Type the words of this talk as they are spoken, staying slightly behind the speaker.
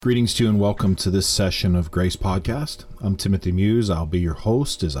Greetings to you and welcome to this session of Grace Podcast. I'm Timothy Muse. I'll be your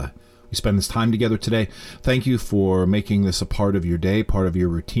host as we spend this time together today. Thank you for making this a part of your day, part of your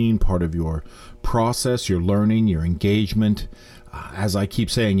routine, part of your process, your learning, your engagement. As I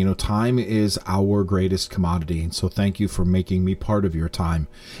keep saying, time is our greatest commodity. And so thank you for making me part of your time,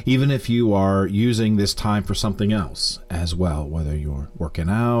 even if you are using this time for something else as well, whether you're working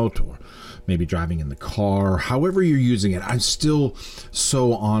out or maybe driving in the car, however you're using it. I'm still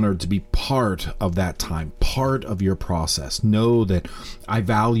so honored to be part of that time, part of your process. Know that I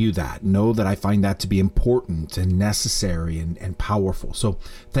value that. Know that I find that to be important and necessary and powerful. So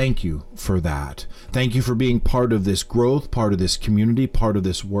thank you for that. Thank you for being part of this growth, part of this community, part of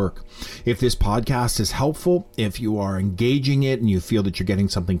this work. If this podcast is helpful, if you are engaging it and you feel that you're getting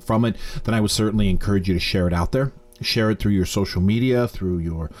something from it, then I would certainly encourage you to share it out there. Share it through your social media, through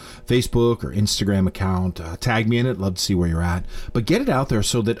your Facebook or Instagram account. Tag me in it. Love to see where you're at. But get it out there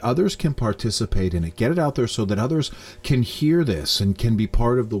so that others can participate in it. Get it out there so that others can hear this and can be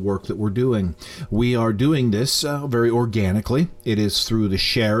part of the work that we're doing. We are doing this very organically. It is through the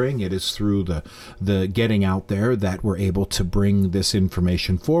sharing. It is through the getting out there that we're able to bring this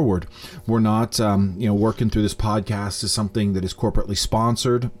information forward. We're not, working through this podcast as something that is corporately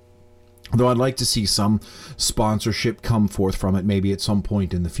sponsored. Though I'd like to see some sponsorship come forth from it, maybe at some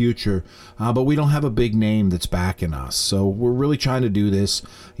point in the future, but we don't have a big name that's backing us. So we're really trying to do this,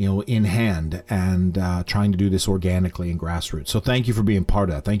 in hand and trying to do this organically and grassroots. So thank you for being part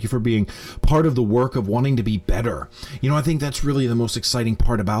of that. Thank you for being part of the work of wanting to be better. I think that's really the most exciting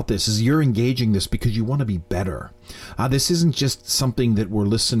part about this is you're engaging this because you want to be better. This isn't just something that we're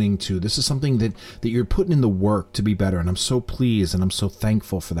listening to. This is something that you're putting in the work to be better. And I'm so pleased and I'm so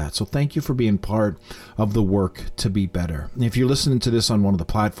thankful for that. So thank you for being part of the work to be better. And if you're listening to this on one of the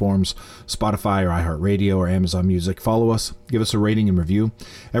platforms, Spotify or iHeartRadio or Amazon Music, follow us, give us a rating and review.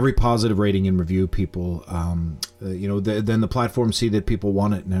 Every positive rating and review, people, then the platforms see that people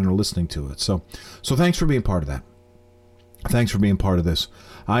want it and are listening to it. So thanks for being part of that. Thanks for being part of this.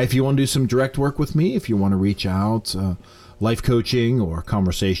 If you want to do some direct work with me, if you want to reach out, life coaching or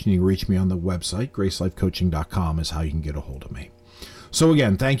conversation, you can reach me on the website. GraceLifeCoaching.com is how you can get a hold of me. So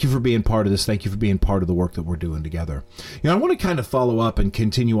again, thank you for being part of this. Thank you for being part of the work that we're doing together. I want to kind of follow up and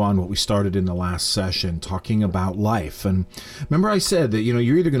continue on what we started in the last session, talking about life. And remember I said that,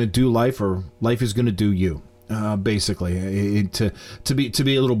 you're either going to do life or life is going to do you. Basically, to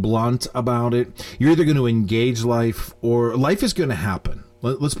be a little blunt about it, you're either going to engage life or life is going to happen.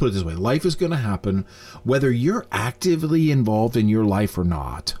 Let's put it this way. Life is going to happen whether you're actively involved in your life or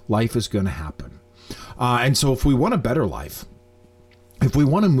not. Life is going to happen. And so if we want a better life, if we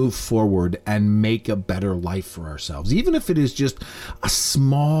want to move forward and make a better life for ourselves, even if it is just a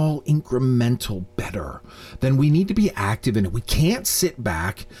small incremental better, then we need to be active in it. We can't sit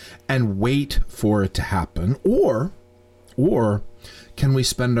back and wait for it to happen. Or can we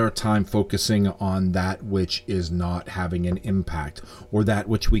spend our time focusing on that which is not having an impact or that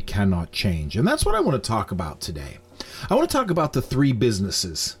which we cannot change? And that's what I want to talk about today. I want to talk about the three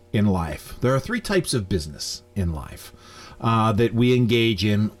businesses in life. There are three types of business in life that we engage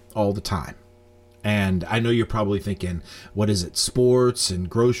in all the time. And I know you're probably thinking, what is it? Sports and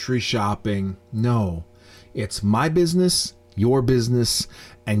grocery shopping? No, it's my business, your business,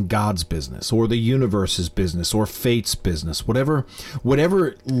 and God's business, or the universe's business, or fate's business, whatever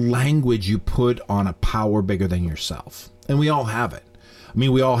language you put on a power bigger than yourself. And we all have it.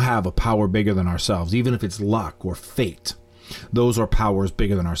 We all have a power bigger than ourselves, even if it's luck or fate. Those are powers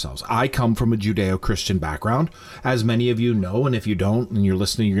bigger than ourselves. I come from a Judeo-Christian background, as many of you know, and if you don't and you're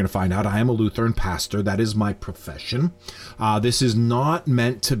listening, you're going to find out I am a Lutheran pastor. That is my profession. This is not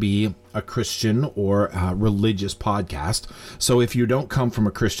meant to be a Christian or a religious podcast. So if you don't come from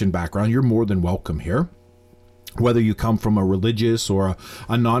a Christian background, you're more than welcome here. Whether you come from a religious or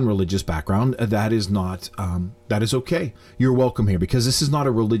a non-religious background, that is okay. You're welcome here because this is not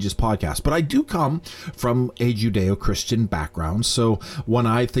a religious podcast. But I do come from a Judeo-Christian background. So when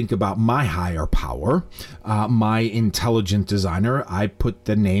I think about my higher power, my intelligent designer, I put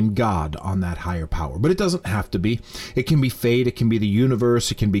the name God on that higher power. But it doesn't have to be. It can be fate. It can be the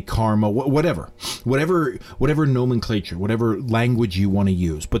universe. It can be karma, whatever nomenclature, whatever language you want to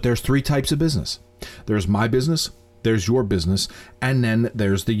use. But there's three types of business. There's my business, there's your business, and then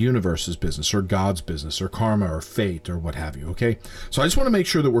there's the universe's business or God's business or karma or fate or what have you, okay? So I just want to make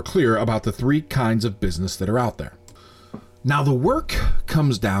sure that we're clear about the three kinds of business that are out there. Now, the work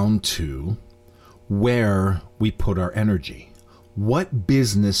comes down to where we put our energy, What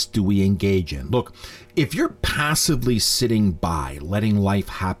business do we engage in? Look, if you're passively sitting by, letting life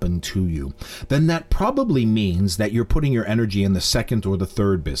happen to you, then that probably means that you're putting your energy in the second or the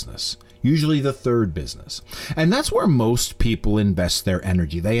third business. Usually the third business. And that's where most people invest their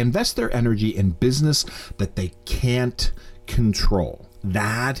energy. They invest their energy in business that they can't control.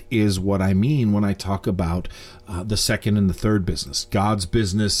 That is what I mean when I talk about the second and the third business. God's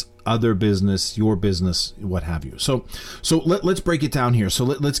business, other business, your business, what have you. So let's break it down here. So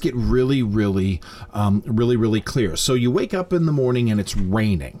let's get really clear. So you wake up in the morning and it's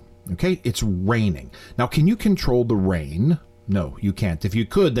raining. Okay, it's raining. Now, can you control the rain? No, you can't. If you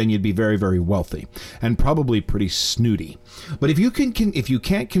could, then you'd be very, very wealthy and probably pretty snooty. But if you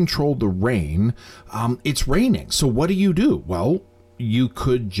can't control the rain, it's raining. So what do? Well, you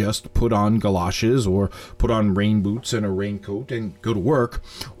could just put on galoshes or put on rain boots and a raincoat and go to work,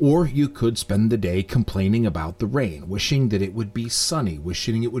 or you could spend the day complaining about the rain, wishing that it would be sunny,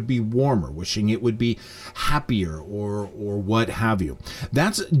 wishing it would be warmer, wishing it would be happier, or what have you.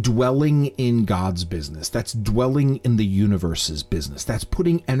 That's dwelling in God's business. That's dwelling in the universe's business. That's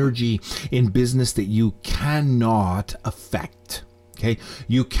putting energy in business that you cannot affect. Okay,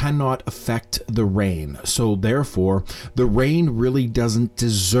 you cannot affect the rain. So therefore, the rain really doesn't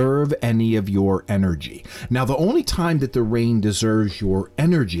deserve any of your energy. Now, the only time that the rain deserves your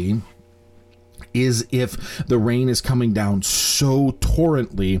energy is if the rain is coming down so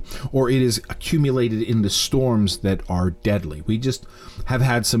torrently or it is accumulated into storms that are deadly. We just have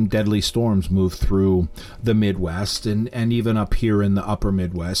had some deadly storms move through the Midwest and even up here in the upper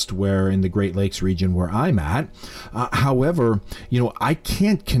Midwest, where in the Great Lakes region where I'm at. However, I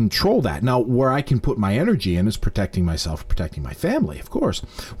can't control that. Now, where I can put my energy in is protecting myself, protecting my family, of course,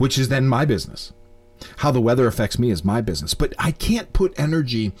 which is then my business. How the weather affects me is my business, but I can't put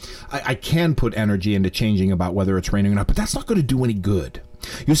energy. I can put energy into changing about whether it's raining or not, but that's not going to do any good.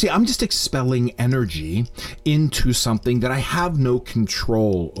 You see, I'm just expelling energy into something that I have no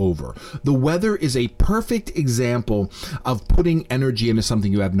control over. The weather is a perfect example of putting energy into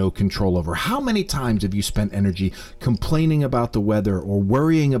something you have no control over. How many times have you spent energy complaining about the weather or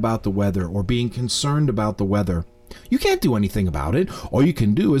worrying about the weather or being concerned about the weather? You can't do anything about it. All you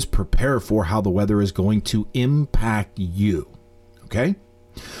can do is prepare for how the weather is going to impact you. Okay?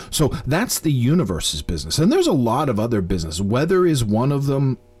 So that's the universe's business. And there's a lot of other business. Weather is one of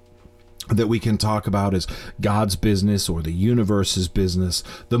them that we can talk about as God's business or the universe's business.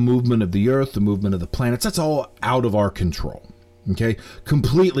 The movement of the earth, the movement of the planets, that's all out of our control. Okay?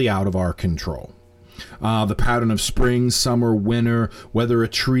 Completely out of our control. The pattern of spring, summer, winter, whether a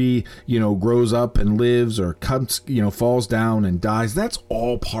tree, grows up and lives or comes, falls down and dies, that's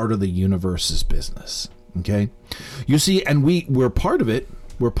all part of the universe's business. Okay? You see, and we're part of it.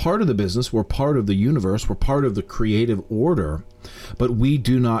 We're part of the business. We're part of the universe. We're part of the creative order, but we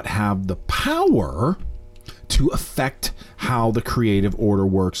do not have the power to affect how the creative order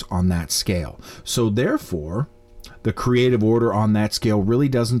works on that scale. So therefore, the creative order on that scale really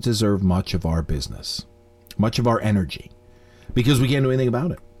doesn't deserve much of our business, much of our energy, because we can't do anything about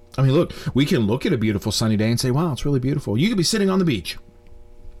it. I mean, look, we can look at a beautiful sunny day and say, wow, it's really beautiful. You could be sitting on the beach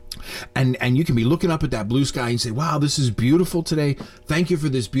and you can be looking up at that blue sky and say, wow, this is beautiful today. Thank you for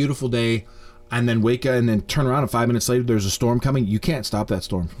this beautiful day. And then wake up and then turn around and 5 minutes later, there's a storm coming. You can't stop that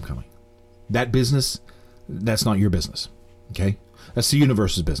storm from coming. That business, that's not your business. Okay? That's the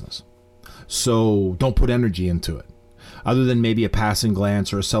universe's business. So don't put energy into it. Other than maybe a passing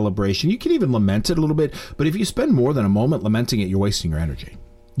glance or a celebration. You can even lament it a little bit, but if you spend more than a moment lamenting it, you're wasting your energy.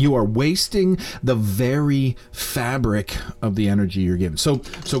 You are wasting the very fabric of the energy you're given. So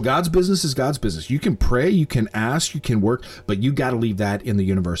God's business is God's business. You can pray, you can ask, you can work, but you got to leave that in the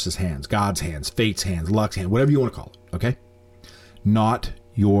universe's hands, God's hands, fate's hands, luck's hands, whatever you want to call it, okay? Not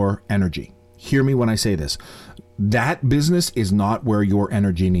your energy. Hear me when I say this. That business is not where your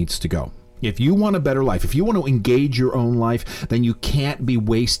energy needs to go. If you want a better life, if you want to engage your own life, then you can't be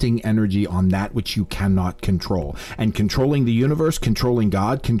wasting energy on that which you cannot control. And controlling the universe, controlling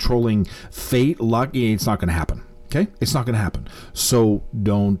God, controlling fate, luck, it's not going to happen. Okay? It's not going to happen. So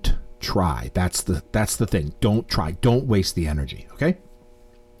don't try. That's the thing. Don't try. Don't waste the energy. Okay?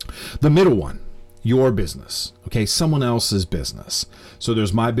 The middle one. Your business, okay? Someone else's business. So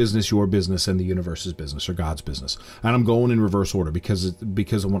there's my business, your business, and the universe's business or God's business. And I'm going in reverse order because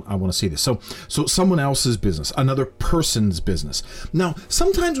I want to see this. So someone else's business, another person's business. Now,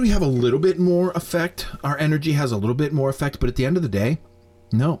 sometimes we have a little bit more effect. Our energy has a little bit more effect, but at the end of the day,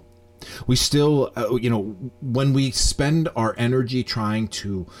 no. We still, when we spend our energy trying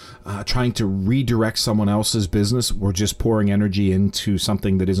to redirect someone else's business, we're just pouring energy into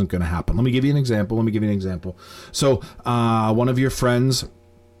something that isn't going to happen. Let me give you an example. So, one of your friends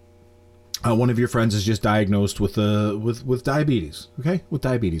is just diagnosed with diabetes, okay? With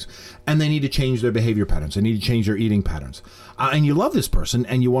diabetes. And they need to change their behavior patterns. They need to change their eating patterns. And you love this person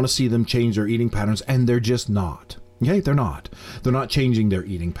and you want to see them change their eating patterns, and they're just not. Okay? They're not changing their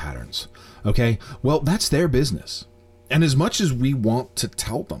eating patterns. Okay? Well, that's their business. And as much as we want to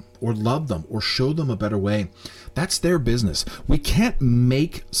tell them or love them or show them a better way, that's their business. We can't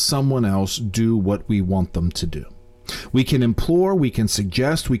make someone else do what we want them to do. We can implore, we can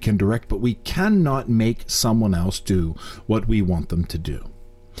suggest, we can direct, but we cannot make someone else do what we want them to do.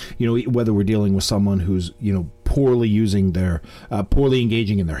 Whether we're dealing with someone who's, poorly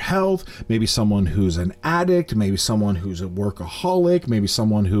engaging in their health, maybe someone who's an addict, maybe someone who's a workaholic, maybe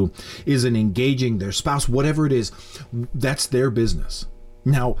someone who isn't engaging their spouse, whatever it is, that's their business.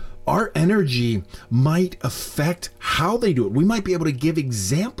 Now, our energy might affect how they do it. We might be able to give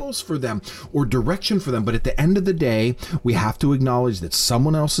examples for them or direction for them, but at the end of the day, we have to acknowledge that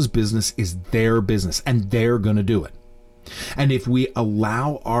someone else's business is their business and they're going to do it. And if we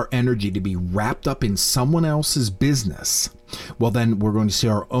allow our energy to be wrapped up in someone else's business, well, then we're going to see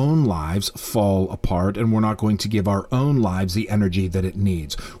our own lives fall apart, and we're not going to give our own lives the energy that it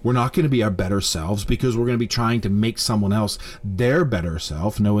needs. We're not going to be our better selves because we're going to be trying to make someone else their better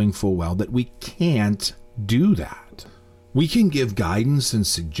self, knowing full well that we can't do that. We can give guidance and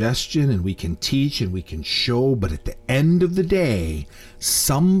suggestion, and we can teach and we can show, but at the end of the day,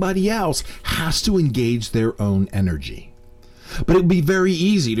 somebody else has to engage their own energy. But it would be very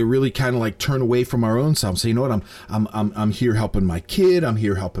easy to really kind of like turn away from our own self. Say, you know what, I'm here helping my kid, I'm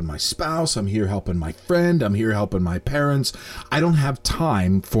here helping my spouse, I'm here helping my friend, I'm here helping my parents. I don't have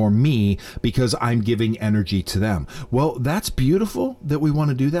time for me because I'm giving energy to them. Well, that's beautiful that we want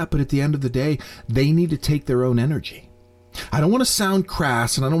to do that, but at the end of the day, they need to take their own energy. I don't want to sound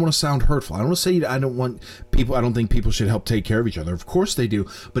crass and I don't want to sound hurtful. I don't want to say I don't think people should help take care of each other. Of course they do.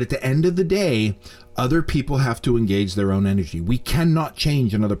 But at the end of the day, other people have to engage their own energy. We cannot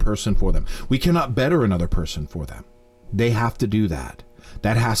change another person for them. We cannot better another person for them. They have to do that.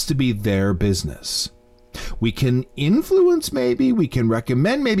 That has to be their business. We can influence maybe, we can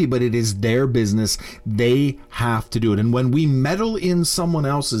recommend maybe, but it is their business. They have to do it. And when we meddle in someone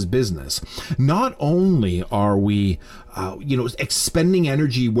else's business, not only are we, expending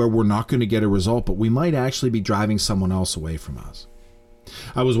energy where we're not going to get a result, but we might actually be driving someone else away from us.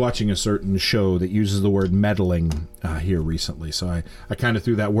 I was watching a certain show that uses the word meddling here recently, so I kind of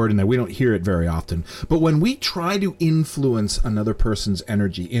threw that word in there. We don't hear it very often. But when we try to influence another person's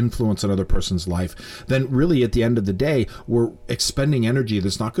energy, influence another person's life, then really at the end of the day, we're expending energy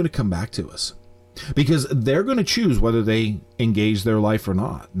that's not going to come back to us. Because they're going to choose whether they engage their life or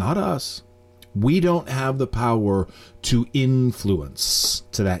not us. We don't have the power to influence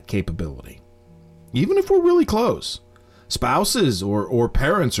to that capability, even if we're really close. Spouses or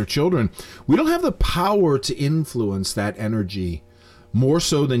parents or children, we don't have the power to influence that energy more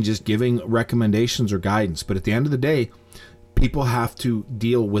so than just giving recommendations or guidance. But at the end of the day, people have to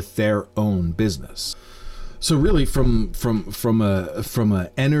deal with their own business. So really, from a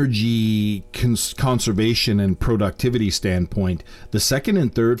energy conservation and productivity standpoint, the second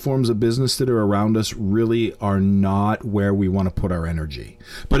and third forms of business that are around us really are not where we want to put our energy.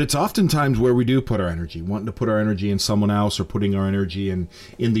 But it's oftentimes where we do put our energy, wanting to put our energy in someone else or putting our energy in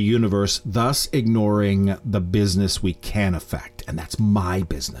the universe, thus ignoring the business we can affect, and that's my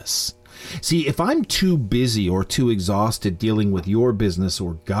business. See, if I'm too busy or too exhausted dealing with your business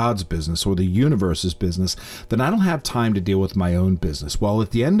or God's business or the universe's business, then I don't have time to deal with my own business. Well,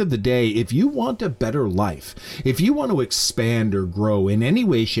 at the end of the day, if you want a better life, if you want to expand or grow in any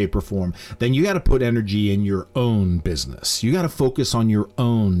way, shape, or form, then you got to put energy in your own business. You got to focus on your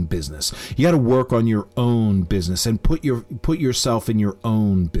own business. You got to work on your own business and put yourself in your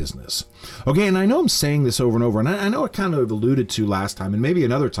own business. Okay, and I know I'm saying this over and over, and I know I kind of alluded to last time and maybe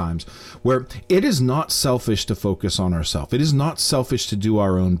in other times, where it is not selfish to focus on ourselves. It is not selfish to do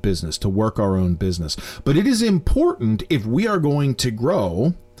our own business, to work our own business. But it is important, if we are going to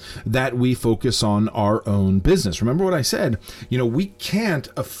grow, that we focus on our own business. Remember what I said, we can't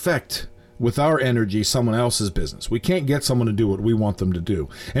affect with our energy someone else's business. We can't get someone to do what we want them to do.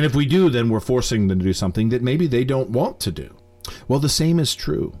 And if we do, then we're forcing them to do something that maybe they don't want to do. Well, the same is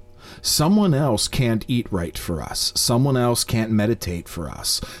true. Someone else can't eat right for us. Someone else can't meditate for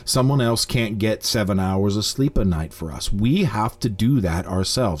us. Someone else can't get 7 hours of sleep a night for us. We have to do that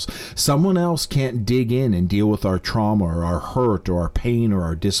ourselves. Someone else can't dig in and deal with our trauma or our hurt or our pain or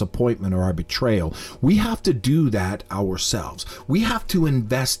our disappointment or our betrayal. We have to do that ourselves. We have to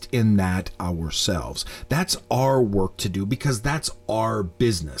invest in that ourselves. That's our work to do because that's our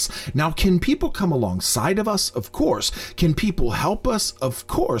business. Now, can people come alongside of us? Of course. Can people help us? Of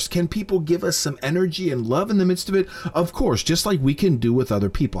course. Can people give us some energy and love in the midst of it? Of course, just like we can do with other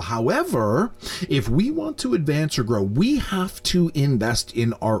people. However, if we want to advance or grow, we have to invest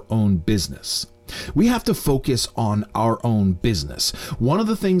in our own business. We have to focus on our own business. One of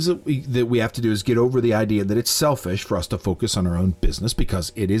the things that we have to do is get over the idea that it's selfish for us to focus on our own business,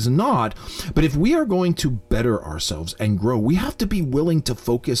 because it is not. But if we are going to better ourselves and grow, we have to be willing to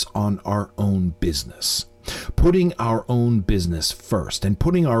focus on our own business. Putting our own business first and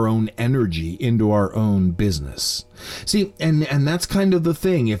putting our own energy into our own business. See, and that's kind of the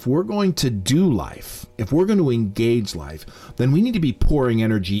thing. If we're going to do life, if we're going to engage life, then we need to be pouring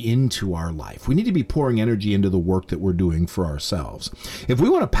energy into our life. We need to be pouring energy into the work that we're doing for ourselves. If we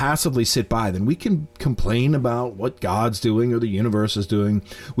want to passively sit by, then we can complain about what God's doing or the universe is doing.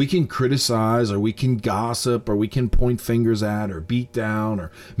 We can criticize, or we can gossip, or we can point fingers at or beat down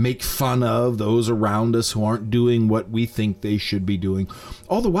or make fun of those around us who aren't doing what we think they should be doing.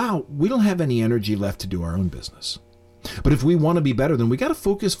 All the while, we don't have any energy left to do our own business. But if we want to be better, then we got to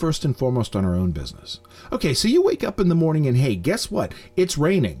focus first and foremost on our own business. Okay, so you wake up in the morning and, hey, guess what? It's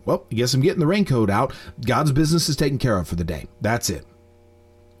raining. Well, I guess I'm getting the raincoat out. God's business is taken care of for the day. That's it.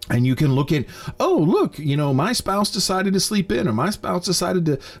 And you can look at, oh, look, my spouse decided to sleep in, or my spouse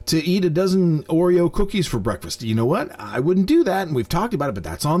decided to eat a dozen Oreo cookies for breakfast. You know what? I wouldn't do that, and we've talked about it, but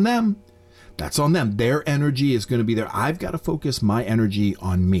that's on them. That's on them. Their energy is going to be there. I've got to focus my energy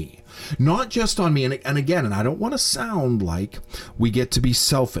on me, not just on me. And again, I don't want to sound like we get to be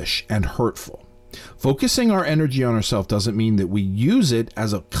selfish and hurtful. Focusing our energy on ourselves doesn't mean that we use it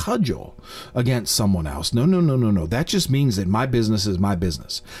as a cudgel against someone else. No. That just means that my business is my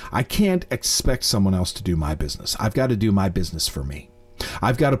business. I can't expect someone else to do my business. I've got to do my business for me.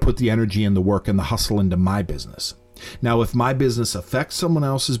 I've got to put the energy and the work and the hustle into my business. Now, if my business affects someone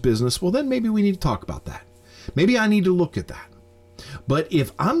else's business, well, then maybe we need to talk about that. Maybe I need to look at that. But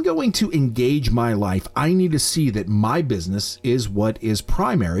if I'm going to engage my life, I need to see that my business is what is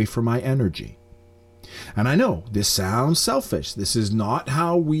primary for my energy. And I know this sounds selfish. This is not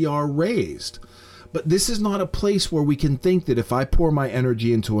how we are raised. But this is not a place where we can think that if I pour my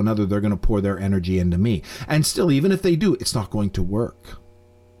energy into another, they're going to pour their energy into me. And still, even if they do, it's not going to work.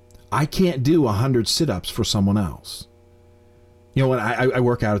 I can't do 100 sit-ups for someone else. When I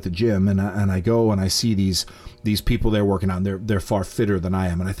work out at the gym and I go and I see these people there working out, and they're far fitter than I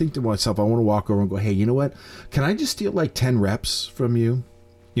am. And I think to myself, I want to walk over and go, hey, you know what? Can I just steal like 10 reps from you?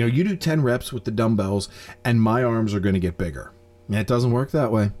 You do 10 reps with the dumbbells and my arms are going to get bigger. And it doesn't work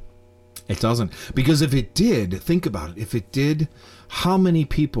that way. It doesn't. Because if it did, think about it. If it did, how many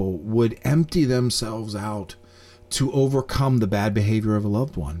people would empty themselves out to overcome the bad behavior of a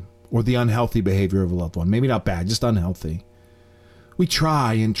loved one? Or the unhealthy behavior of a loved one. Maybe not bad, just unhealthy. We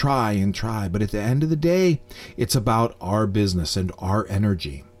try and try and try, but at the end of the day, it's about our business and our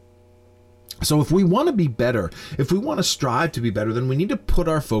energy. So if we want to be better, if we want to strive to be better, then we need to put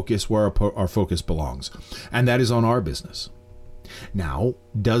our focus where our focus belongs, and that is on our business. Now,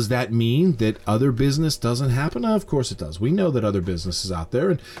 does that mean that other business doesn't happen? Of course it does. We know that other business is out there,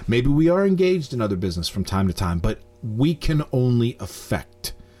 and maybe we are engaged in other business from time to time, but we can only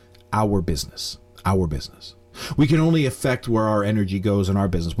affect our business. We can only affect where our energy goes in our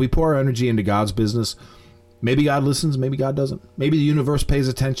business. We pour our energy into God's business. Maybe God listens, maybe God doesn't. Maybe the universe pays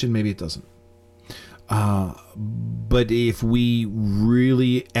attention, maybe it doesn't. But if we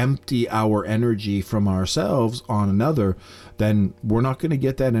really empty our energy from ourselves on another, then we're not going to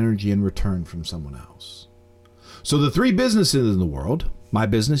get that energy in return from someone else. So the three businesses in the world, my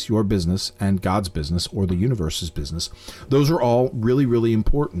business, your business, and God's business, or the universe's business, those are all really, really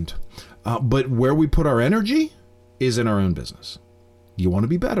important. But where we put our energy is in our own business. You want to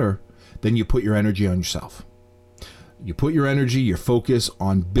be better, then you put your energy on yourself. You put your energy, your focus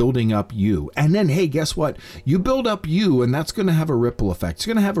on building up you. And then, hey, guess what? You build up you, and that's going to have a ripple effect. It's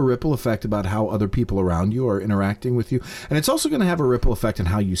going to have a ripple effect about how other people around you are interacting with you. And it's also going to have a ripple effect on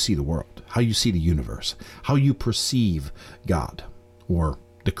how you see the world, how you see the universe, how you perceive God or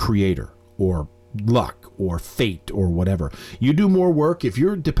the Creator or luck or fate or whatever. You do more work. If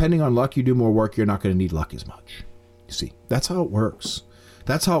you're depending on luck, you do more work. You're not going to need luck as much. You see, that's how it works.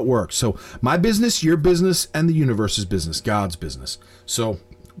 That's how it works. So my business, your business, and the universe's business, God's business. So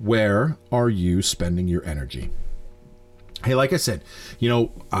Where are you spending your energy? Hey, like I said,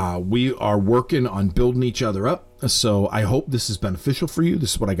 we are working on building each other up. So I hope this is beneficial for you.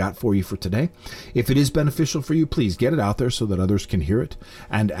 This is what I got for you for today. If it is beneficial for you, please get it out there so that others can hear it.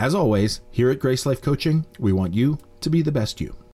 And as always, here at Grace Life Coaching, we want you to be the best you.